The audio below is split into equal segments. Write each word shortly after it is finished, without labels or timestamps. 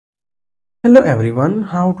Hello everyone,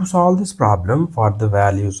 how to solve this problem for the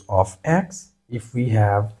values of x if we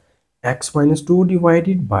have x minus 2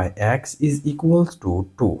 divided by x is equals to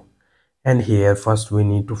 2. And here first we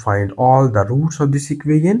need to find all the roots of this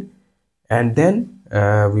equation, and then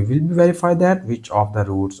we will verify that which of the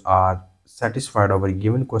roots are satisfied over a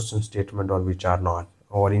given question statement or which are not.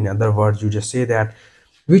 Or in other words, you just say that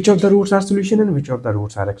which of the roots are solution and which of the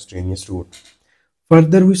roots are extraneous root.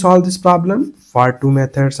 Further, we solve this problem for two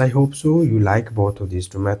methods. I hope so you like both of these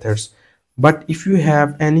two methods. But if you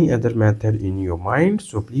have any other method in your mind,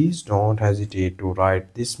 so please don't hesitate to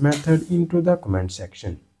write this method into the comment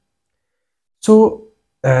section. So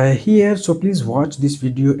so please watch this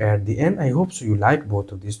video at the end. I hope so you like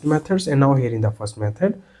both of these two methods. And now here in the first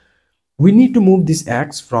method, we need to move this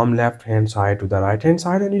x from left hand side to the right hand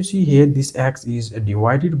side, and you see here this x is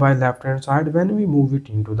divided by left hand side. When we move it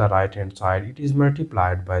into the right hand side, it is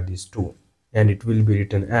multiplied by this 2, and it will be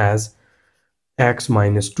written as x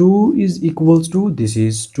minus 2 is equals to, this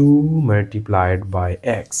is 2 multiplied by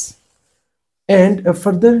x. And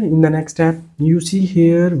further in the next step, you see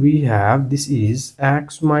here we have this is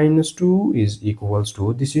x minus 2 is equals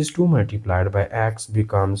to, this is 2 multiplied by x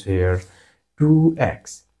becomes here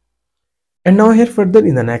 2x. And now here further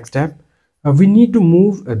in the next step, we need to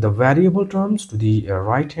move the variable terms to the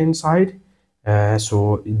right hand side.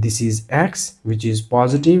 So this is x, which is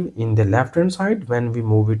positive in the left hand side. When we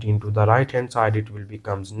move it into the right hand side, it will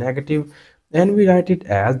becomes negative, and we write it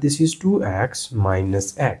as this is 2x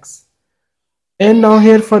minus x. And now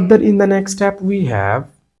here further in the next step we have,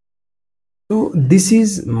 so this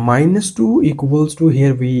is minus 2 equals to,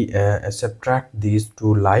 here we subtract these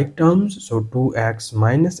two like terms, so 2x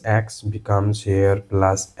minus x becomes here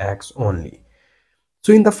plus x only.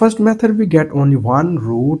 So in the first method we get only one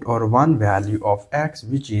root or one value of x,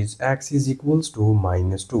 which is x is equals to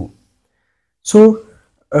minus 2. So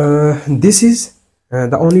this is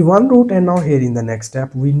the only one root, and now here in the next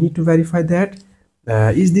step we need to verify that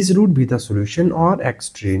is this root be the solution or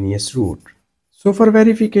extraneous root. So for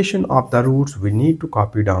verification of the roots, we need to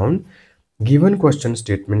copy down given question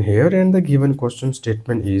statement here, and the given question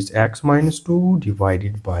statement is x minus 2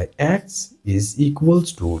 divided by x is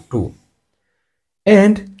equals to 2.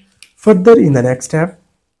 And further in the next step,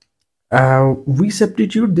 we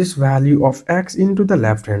substitute this value of x into the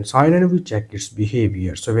left hand side and we check its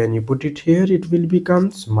behavior. So when you put it here, it will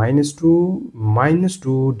becomes minus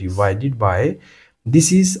 2 divided by,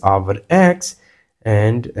 this is our x,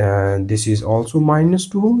 and this is also minus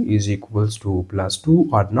 2 is equals to plus 2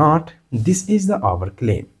 or not. This is the our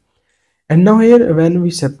claim. And now here when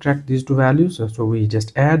we subtract these two values, so we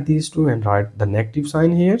just add these two and write the negative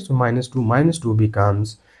sign here. So minus 2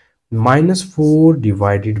 becomes minus 4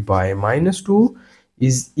 divided by minus 2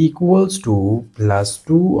 is equals to plus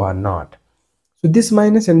 2 or not. So this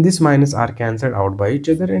minus and this minus are cancelled out by each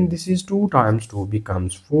other, and this is 2 times 2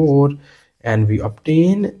 becomes 4, and we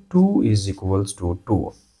obtain 2 is equals to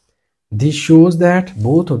 2. This shows that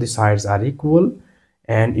both of the sides are equal,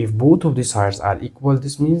 and if both of the sides are equal,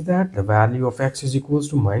 this means that the value of x is equals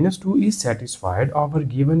to minus 2 is satisfied our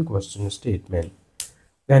given question statement.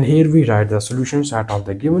 And here we write the solution set of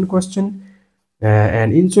the given question,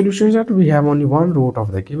 and in solution set we have only one root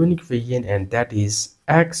of the given equation, and that is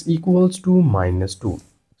x equals to minus 2.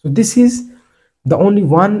 So this is the only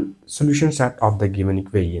one solution set of the given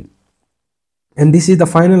equation, and this is the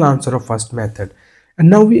final answer of first method. And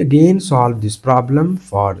now we again solve this problem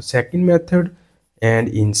for second method, and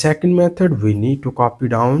in second method we need to copy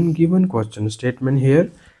down given question statement here.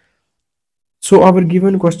 So our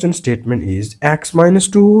given question statement is x minus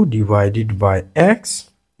 2 divided by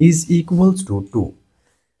x is equals to 2.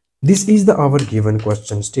 This is the our given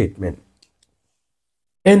question statement.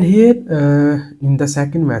 And here in the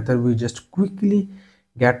second method we just quickly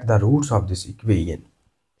get the roots of this equation.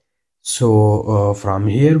 So from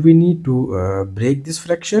here we need to break this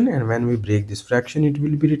fraction, and when we break this fraction it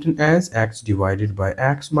will be written as x divided by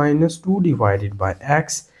x minus 2 divided by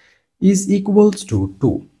x is equals to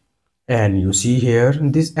 2. And you see here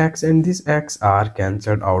this x and this x are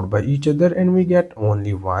cancelled out by each other, and we get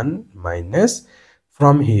only 1 minus.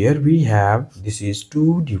 From here we have this is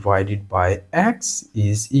 2 divided by x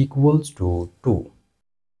is equals to 2.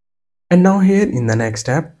 And now here in the next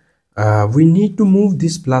step, we need to move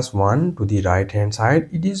this plus 1 to the right hand side.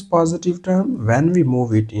 It is positive term. When we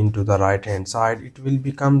move it into the right hand side, it will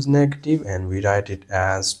becomes negative, and we write it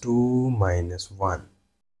as 2 minus 1.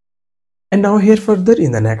 And now here further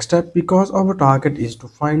in the next step, because our target is to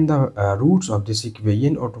find the roots of this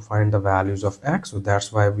equation or to find the values of x, so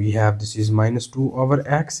that's why we have this is minus 2 over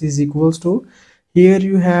x is equals to, here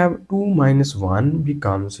you have 2 minus 1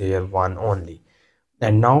 becomes here 1 only.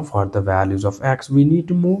 And now for the values of x, we need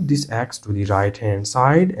to move this x to the right hand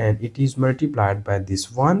side, and it is multiplied by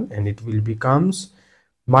this one, and it will becomes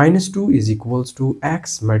minus 2 is equals to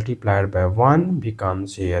x multiplied by 1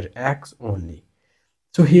 becomes here x only.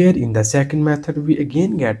 So here in the second method, we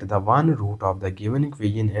again get the one root of the given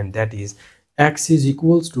equation, and that is x is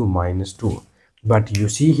equals to minus 2. But you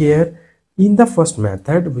see here in the first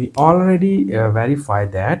method, we already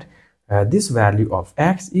verified that this value of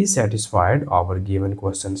x is satisfied our given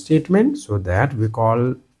question statement, so that we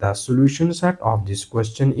call the solution set of this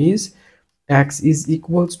question is x is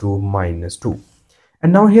equals to minus 2.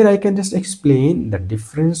 And now here I can just explain the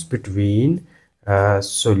difference between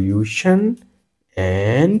solution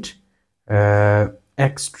and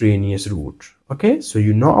extraneous root. Okay, so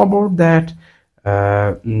you know about that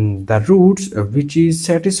the roots which is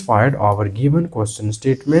satisfied our given question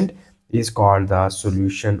statement is called the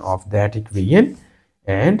solution of that equation,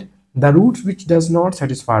 and the roots which does not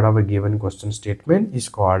satisfy our given question statement is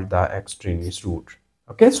called the extraneous root.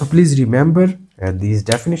 Okay, so please remember these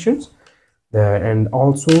definitions and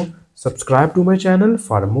also subscribe to my channel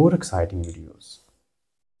for more exciting videos.